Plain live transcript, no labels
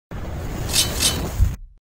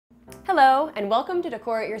Hello, and welcome to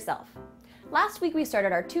Decor It Yourself. Last week we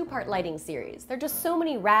started our two-part lighting series. There are just so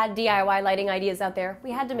many rad DIY lighting ideas out there, we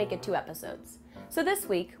had to make it 2 episodes. So this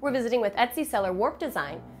week, we're visiting with Etsy seller Warpe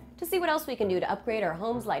Design to see what else we can do to upgrade our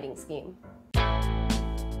home's lighting scheme.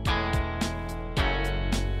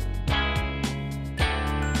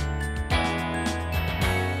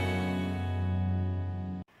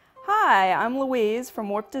 Hi, I'm Louise from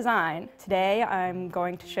Warpe Design. Today I'm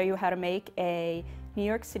going to show you how to make a New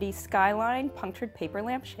York City skyline punctured paper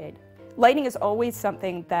lampshade. Lighting is always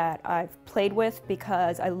something that I've played with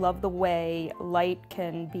because I love the way light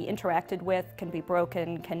can be interacted with, can be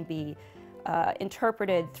broken, can be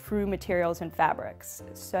interpreted through materials and fabrics.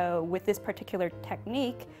 So with this particular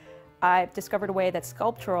technique, I've discovered a way that's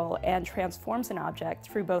sculptural and transforms an object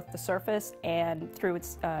through both the surface and through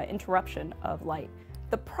its interruption of light.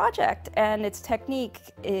 The project and its technique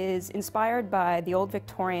is inspired by the old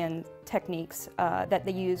Victorian techniques that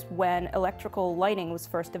they used when electrical lighting was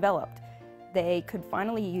first developed. They could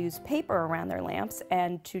finally use paper around their lamps,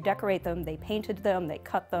 and to decorate them, they painted them, they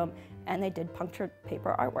cut them, and they did punctured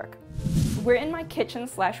paper artwork. We're in my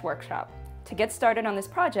kitchen/workshop. To get started on this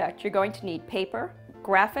project, you're going to need paper,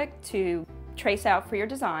 graphic to trace out for your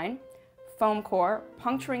design, foam core,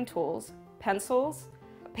 puncturing tools, pencils,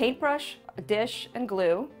 a paintbrush, a dish and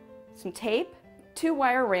glue, some tape, 2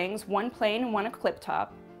 wire rings, 1 plain and 1 a clip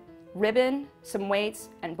top, ribbon, some weights,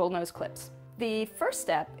 and bullnose clips. The first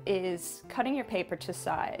step is cutting your paper to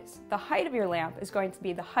size. The height of your lamp is going to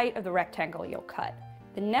be the height of the rectangle you'll cut.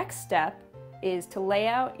 The next step is to lay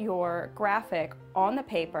out your graphic on the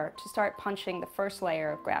paper to start punching the first layer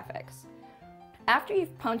of graphics. After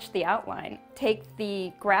you've punched the outline, take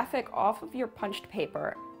the graphic off of your punched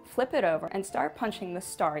paper, flip it over, and start punching the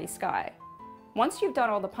starry sky. Once you've done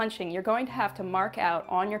all the punching, you're going to have to mark out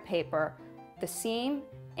on your paper the seam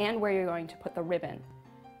and where you're going to put the ribbon.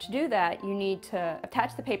 To do that, you need to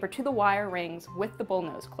attach the paper to the wire rings with the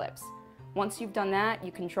bullnose clips. Once you've done that,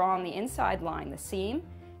 you can draw on the inside line the seam,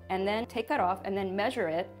 and then take that off and then measure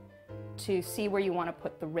it to see where you want to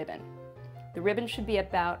put the ribbon. The ribbon should be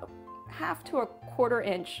about 1/2 to 1/4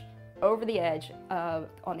 inch over the edge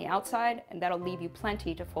on the outside, and that'll leave you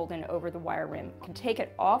plenty to fold in over the wire rim. You can take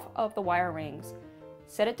it off of the wire rings,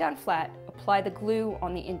 set it down flat, apply the glue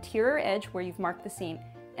on the interior edge where you've marked the seam,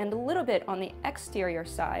 and a little bit on the exterior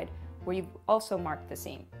side where you've also marked the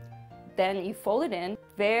seam. Then you fold it in,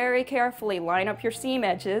 very carefully line up your seam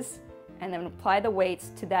edges, and then apply the weights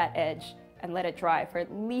to that edge and let it dry for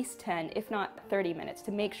at least 10, if not 30 minutes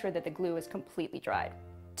to make sure that the glue is completely dried.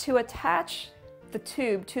 To attach the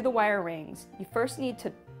tube to the wire rings, you first need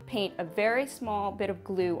to paint a very small bit of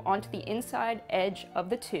glue onto the inside edge of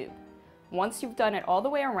the tube. Once you've done it all the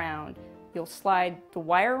way around, you'll slide the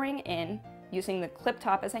wire ring in using the clip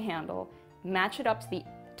top as a handle, match it up to the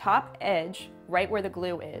top edge right where the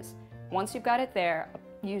glue is. Once you've got it there,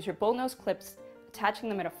 use your bullnose clips, attaching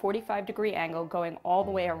them at a 45-degree angle going all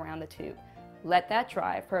the way around the tube. Let that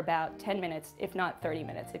dry for about 10 minutes, if not 30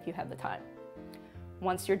 minutes if you have the time.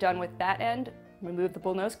 Once you're done with that end, remove the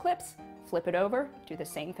bullnose clips, flip it over, do the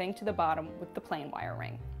same thing to the bottom with the plain wire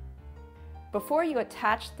ring. Before you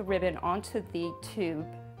attach the ribbon onto the tube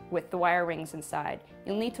with the wire rings inside,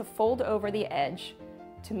 you'll need to fold over the edge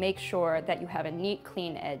to make sure that you have a neat,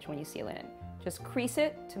 clean edge when you seal it in. Just crease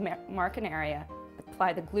it to mark an area,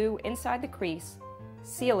 apply the glue inside the crease,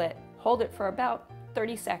 seal it, hold it for about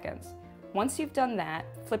 30 seconds. Once you've done that,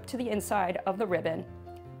 flip to the inside of the ribbon,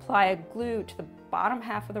 apply a glue to the bottom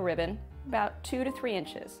half of the ribbon, about 2 to 3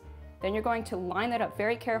 inches. Then you're going to line that up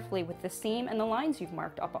very carefully with the seam and the lines you've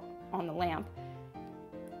marked up on the lamp.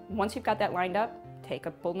 Once you've got that lined up, take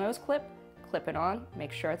a bullnose clip, clip it on,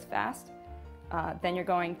 make sure it's fast. Then you're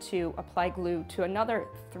going to apply glue to another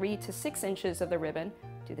 3 to 6 inches of the ribbon.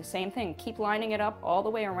 Do the same thing, keep lining it up all the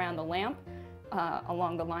way around the lamp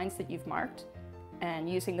along the lines that you've marked, and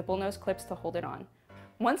using the bullnose clips to hold it on.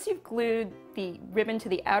 Once you've glued the ribbon to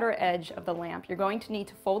the outer edge of the lamp, you're going to need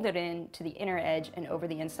to fold it in to the inner edge and over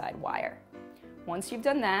the inside wire. Once you've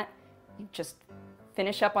done that, you just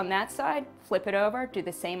finish up on that side, flip it over, do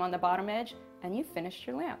the same on the bottom edge, and you've finished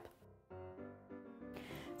your lamp.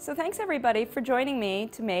 So thanks everybody for joining me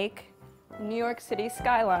to make New York City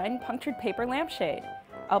skyline punctured paper lampshade.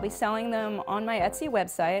 I'll be selling them on my Etsy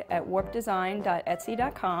website at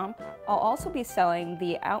warpdesign.etsy.com. I'll also be selling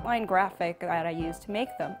the outline graphic that I used to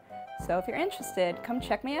make them. So if you're interested, come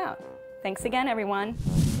check me out. Thanks again, everyone.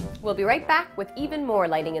 We'll be right back with even more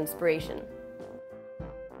lighting inspiration.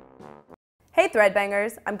 Hey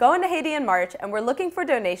Threadbangers, I'm going to Haiti in March and we're looking for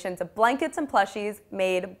donations of blankets and plushies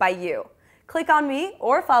made by you. Click on me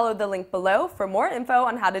or follow the link below for more info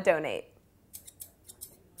on how to donate.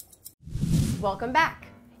 Welcome back!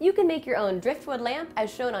 You can make your own driftwood lamp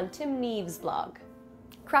as shown on Tim Neve's blog.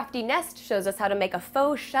 Crafty Nest shows us how to make a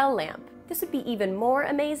faux shell lamp. This would be even more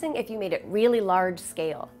amazing if you made it really large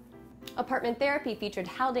scale. Apartment Therapy featured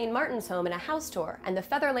Haldane Martins' home in a house tour, and the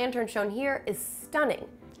feather lantern shown here is stunning.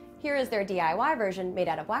 Here is their DIY version made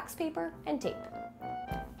out of wax paper and tape.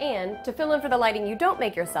 And to fill in for the lighting you don't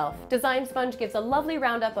make yourself, Design Sponge gives a lovely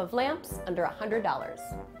roundup of lamps under $100.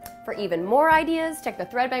 For even more ideas, check the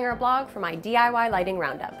Threadbanger blog for my DIY lighting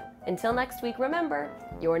roundup. Until next week, remember,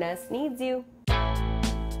 your nest needs you.